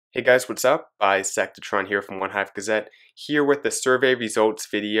Hey guys, what's up? Bisectatron here from OneHive Gazette, here with the survey results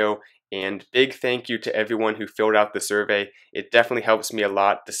video, and big thank you to everyone who filled out the survey. It definitely helps me a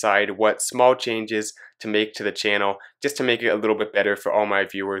lot decide what small changes to make to the channel, just to make it a little bit better for all my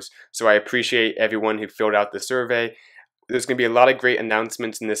viewers. So I appreciate everyone who filled out the survey. There's going to be a lot of great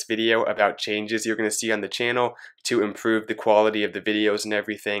announcements in this video about changes you're going to see on the channel to improve the quality of the videos and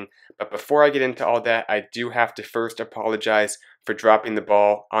everything. But before I get into all that, I do have to first apologize for dropping the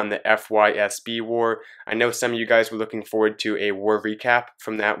ball on the FYSB war. I know some of you guys were looking forward to a war recap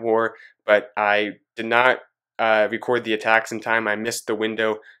from that war, but I did not record the attacks in time. I missed the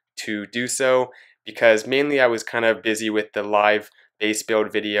window to do so because mainly I was kind of busy with the live base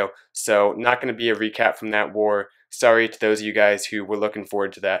build video, so not going to be a recap from that war. Sorry to those of you guys who were looking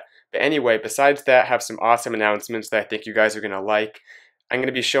forward to that. But anyway, besides that, I have some awesome announcements that I think you guys are going to like. I'm going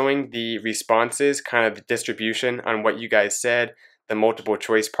to be showing the responses, kind of the distribution on what you guys said, the multiple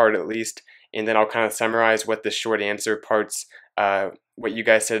choice part at least, and then I'll kind of summarize what the short answer parts, what you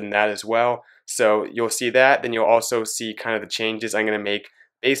guys said in that as well. So you'll see that, then you'll also see kind of the changes I'm going to make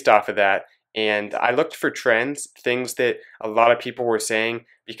based off of that. And I looked for trends, things that a lot of people were saying,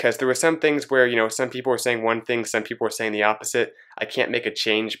 because there were some things where, some people were saying one thing, some people were saying the opposite. I can't make a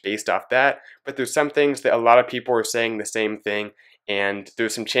change based off that, but there's some things that a lot of people were saying the same thing, and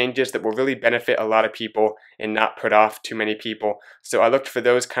there's some changes that will really benefit a lot of people and not put off too many people. So I looked for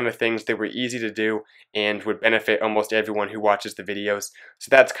those kind of things that were easy to do and would benefit almost everyone who watches the videos. So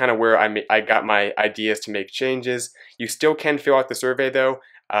that's kind of where I got my ideas to make changes. You still can fill out the survey though.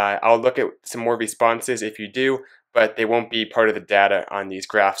 I'll look at some more responses if you do, but they won't be part of the data on these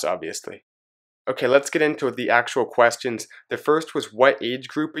graphs, obviously. Okay, let's get into the actual questions. The first was, what age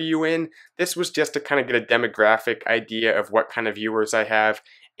group are you in? This was just to kind of get a demographic idea of what kind of viewers I have,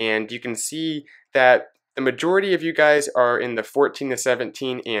 and you can see that the majority of you guys are in the 14 to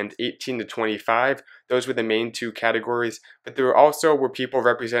 17 and 18 to 25. Those were the main two categories, but there also were people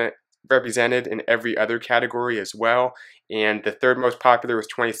represented in every other category as well, and the third most popular was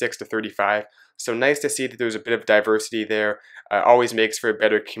 26 to 35. So nice to see that there's a bit of diversity there. Always makes for a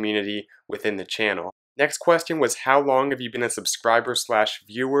better community within the channel. Next question was, how long have you been a subscriber /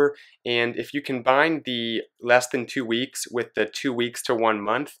 viewer? And if you combine the less than 2 weeks with the 2 weeks to 1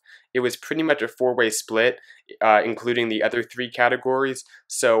 month, it was pretty much a 4-way split, including the other 3 categories.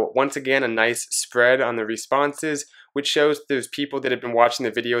 So once again, a nice spread on the responses, which shows there's people that have been watching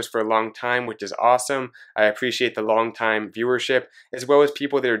the videos for a long time, which is awesome. I appreciate the long time viewership, as well as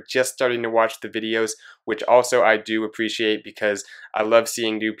people that are just starting to watch the videos, which also I do appreciate because I love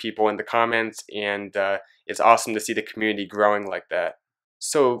seeing new people in the comments, and it's awesome to see the community growing like that.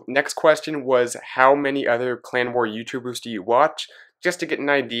 So next question was, how many other Clan War YouTubers do you watch? Just to get an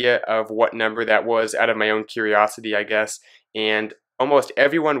idea of what number that was out of my own curiosity, I guess. And almost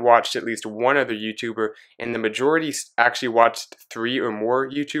everyone watched at least one other YouTuber, and the majority actually watched 3 or more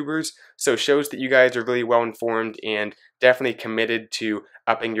YouTubers. So it shows that you guys are really well informed and definitely committed to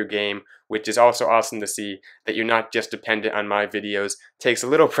upping your game, which is also awesome to see that you're not just dependent on my videos. Takes a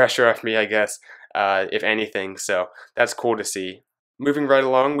little pressure off me, I guess, if anything. So that's cool to see. Moving right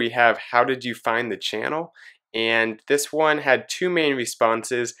along, we have, how did you find the channel? And this one had 2 main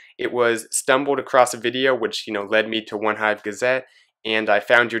responses. It was stumbled across a video, which led me to OneHive Gazette, and I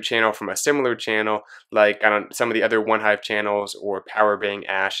found your channel from a similar channel, like on some of the other OneHive channels or Powerbang,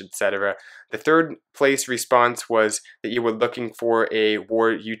 Ash, etc. The third place response was that you were looking for a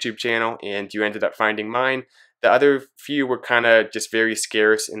war YouTube channel, and you ended up finding mine. The other few were kind of just very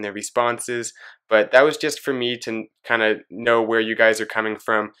scarce in their responses, but that was just for me to kind of know where you guys are coming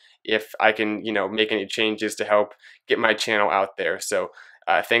from, if I can, make any changes to help get my channel out there. So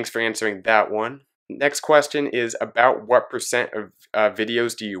thanks for answering that one. Next question is about what percent of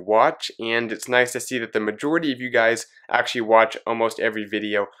videos do you watch, and it's nice to see that the majority of you guys actually watch almost every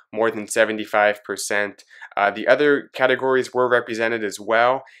video, more than 75%. The other categories were represented as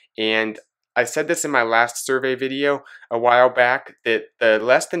well, and I said this in my last survey video a while back, that the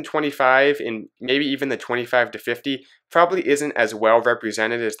less than 25 and maybe even the 25 to 50 probably isn't as well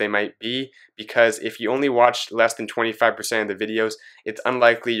represented as they might be, because if you only watch less than 25% of the videos, it's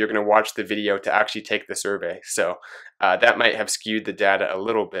unlikely you're going to watch the video to actually take the survey. So that might have skewed the data a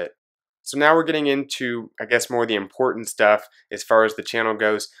little bit. So now we're getting into, I guess, more the important stuff as far as the channel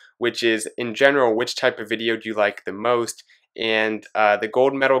goes, which is, in general, which type of video do you like the most? And the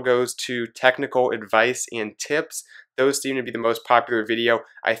gold medal goes to technical advice and tips. Those seem to be the most popular video.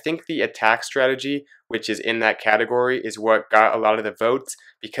 I think the attack strategy, which is in that category, is what got a lot of the votes,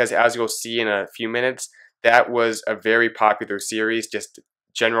 because as you'll see in a few minutes, that was a very popular series, just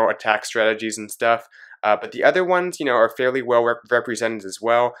general attack strategies and stuff. But the other ones, are fairly well represented as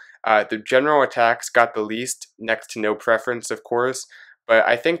well. The general attacks got the least, next to no preference, of course. But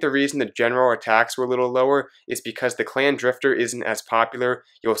I think the reason the general attacks were a little lower is because the clan drifter isn't as popular.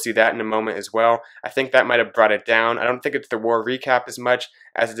 You'll see that in a moment as well. I think that might have brought it down. I don't think it's the war recap as much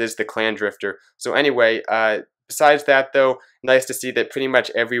as it is the clan drifter. So anyway, besides that though, nice to see that pretty much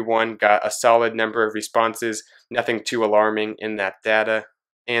everyone got a solid number of responses. Nothing too alarming in that data.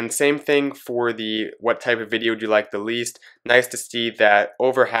 And same thing for the what type of video do you like the least. Nice to see that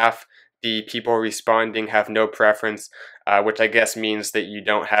over half the people responding have no preference, which I guess means that you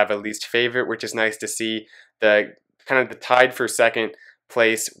don't have a least favorite, which is nice to see. The tied for second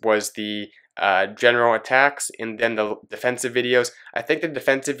place was the general attacks, and then the defensive videos. I think the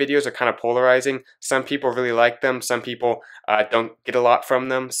defensive videos are kind of polarizing. Some people really like them, some people don't get a lot from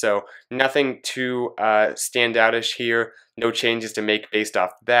them, so nothing too standoutish here. No changes to make based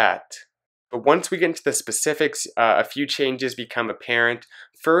off that. But once we get into the specifics, a few changes become apparent.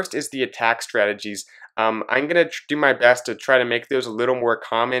 First is the attack strategies. I'm going to do my best to try to make those a little more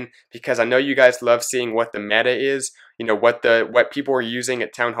common, because I know you guys love seeing what the meta is, what people are using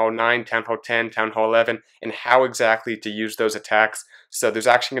at Town Hall 9, Town Hall 10, Town Hall 11, and how exactly to use those attacks. So there's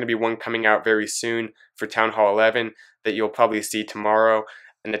actually going to be one coming out very soon for Town Hall 11 that you'll probably see tomorrow,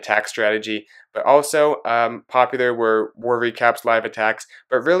 an attack strategy. But also popular were War Recaps live attacks,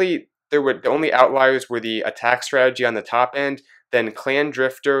 but really the only outliers were the attack strategy on the top end, then Clan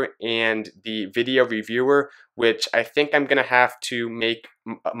Drifter and the Video Reviewer, which I think I'm going to have to make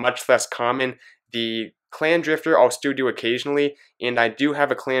much less common. The Clan Drifter I'll still do occasionally, and I do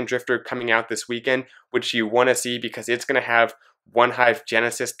have a Clan Drifter coming out this weekend, which you want to see because it's going to have OneHive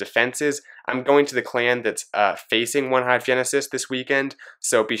Genesis defenses. I'm going to the clan that's facing OneHive Genesis this weekend,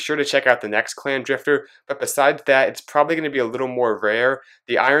 so be sure to check out the next Clan Drifter. But besides that, it's probably going to be a little more rare.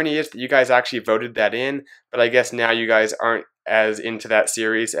 The irony is that you guys actually voted that in, but I guess now you guys aren't as into that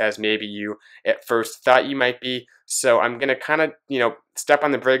series as maybe you at first thought you might be. So I'm going to kind of, step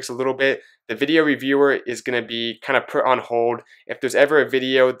on the brakes a little bit. The Video Reviewer is going to be kind of put on hold. If there's ever a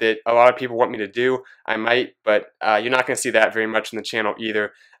video that a lot of people want me to do, I might, but you're not going to see that very much on the channel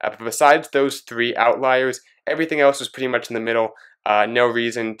either. But besides those three outliers, everything else was pretty much in the middle. No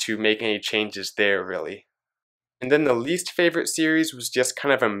reason to make any changes there, really. And then the least favorite series was just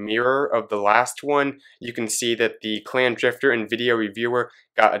kind of a mirror of the last one. You can see that the Clan Drifter and Video Reviewer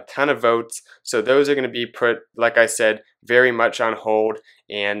got a ton of votes, so those are going to be put, like I said, very much on hold.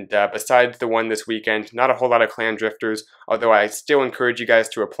 And besides the one this weekend, not a whole lot of Clan Drifters, although I still encourage you guys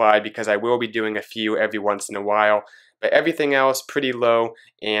to apply because I will be doing a few every once in a while. But everything else pretty low,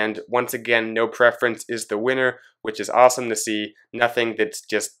 and once again, no preference is the winner, which is awesome to see. Nothing that's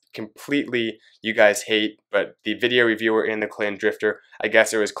just completely you guys hate, but the Video Reviewer and the Clan Drifter, I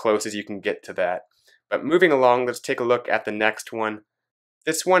guess, are as close as you can get to that. But moving along, let's take a look at the next one.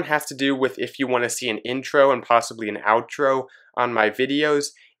 This one has to do with if you want to see an intro and possibly an outro on my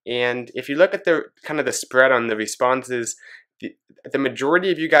videos. And if you look at the the spread on the responses, the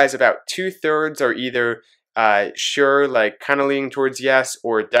majority of you guys, about 2/3, are either sure, like kind of leaning towards yes,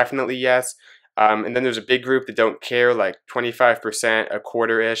 or definitely yes. And then there's a big group that don't care, like 25%, a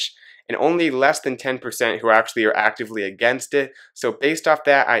quarter-ish, and only less than 10% who actually are actively against it. So based off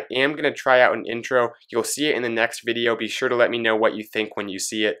that, I am going to try out an intro. You'll see it in the next video. Be sure to let me know what you think when you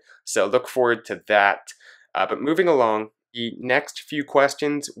see it. So look forward to that. But moving along, the next few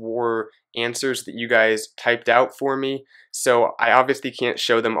questions were answers that you guys typed out for me. So I obviously can't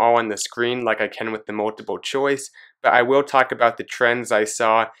show them all on the screen like I can with the multiple choice, but I will talk about the trends I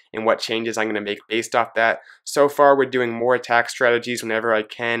saw and what changes I'm going to make based off that. So far, we're doing more attack strategies whenever I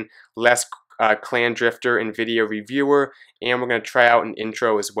can, less Clan Drifter and Video Reviewer, and we're going to try out an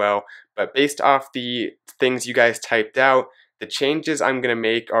intro as well. But based off the things you guys typed out, the changes I'm going to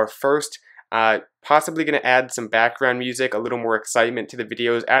make are first, possibly going to add some background music, a little more excitement to the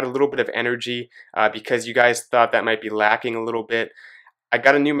videos, add a little bit of energy because you guys thought that might be lacking a little bit. I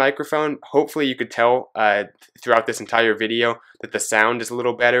got a new microphone. Hopefully you could tell throughout this entire video that the sound is a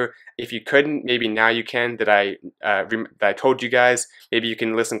little better. If you couldn't, maybe now you can, that I told you guys. Maybe you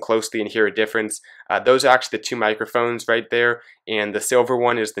can listen closely and hear a difference. Those are actually the two microphones right there, and the silver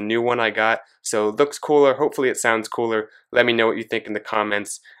one is the new one I got. So it looks cooler. Hopefully it sounds cooler. Let me know what you think in the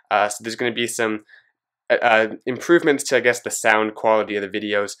comments. So there's going to be some improvements to, I guess, the sound quality of the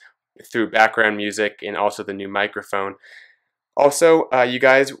videos through background music and also the new microphone. Also, you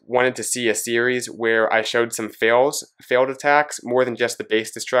guys wanted to see a series where I showed some failed attacks, more than just the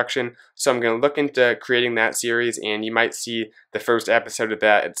base destruction. So I'm going to look into creating that series, and you might see the first episode of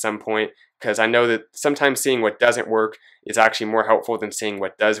that at some point because I know that sometimes seeing what doesn't work is actually more helpful than seeing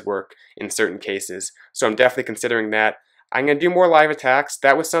what does work in certain cases. So I'm definitely considering that. I'm going to do more live attacks.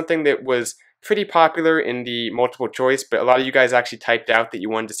 That was something that was pretty popular in the multiple choice, but a lot of you guys actually typed out that you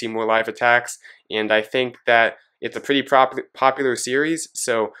wanted to see more live attacks, and I think that it's a pretty popular series,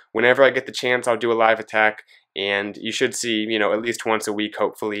 so whenever I get the chance, I'll do a live attack, and you should see, at least once a week,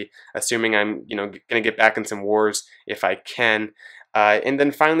 hopefully, assuming I'm, going to get back in some wars if I can. And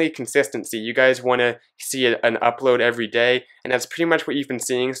then finally, consistency. You guys want to see an upload every day, and that's pretty much what you've been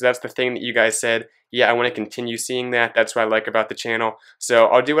seeing, so that's the thing that you guys said, yeah, I want to continue seeing that. That's what I like about the channel. So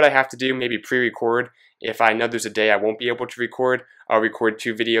I'll do what I have to do, maybe pre-record. If I know there's a day I won't be able to record, I'll record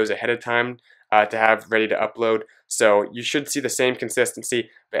 2 videos ahead of time to have ready to upload. So you should see the same consistency.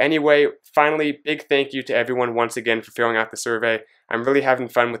 But anyway, finally, big thank you to everyone once again for filling out the survey. I'm really having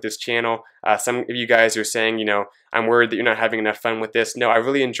fun with this channel. Some of you guys are saying, I'm worried that you're not having enough fun with this. No, I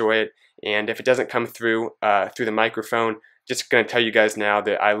really enjoy it. And if it doesn't come through through the microphone, just going to tell you guys now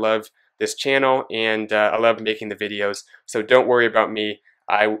that I love this channel and I love making the videos. So don't worry about me.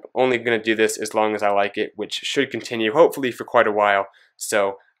 I'm only going to do this as long as I like it, which should continue hopefully for quite a while.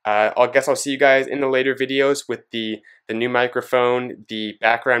 So I guess I'll see you guys in the later videos with the new microphone, the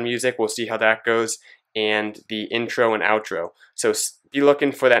background music. We'll see how that goes, and the intro and outro. So be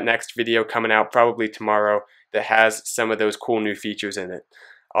looking for that next video coming out probably tomorrow that has some of those cool new features in it.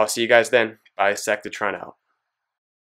 I'll see you guys then. Bye, Sectatron out.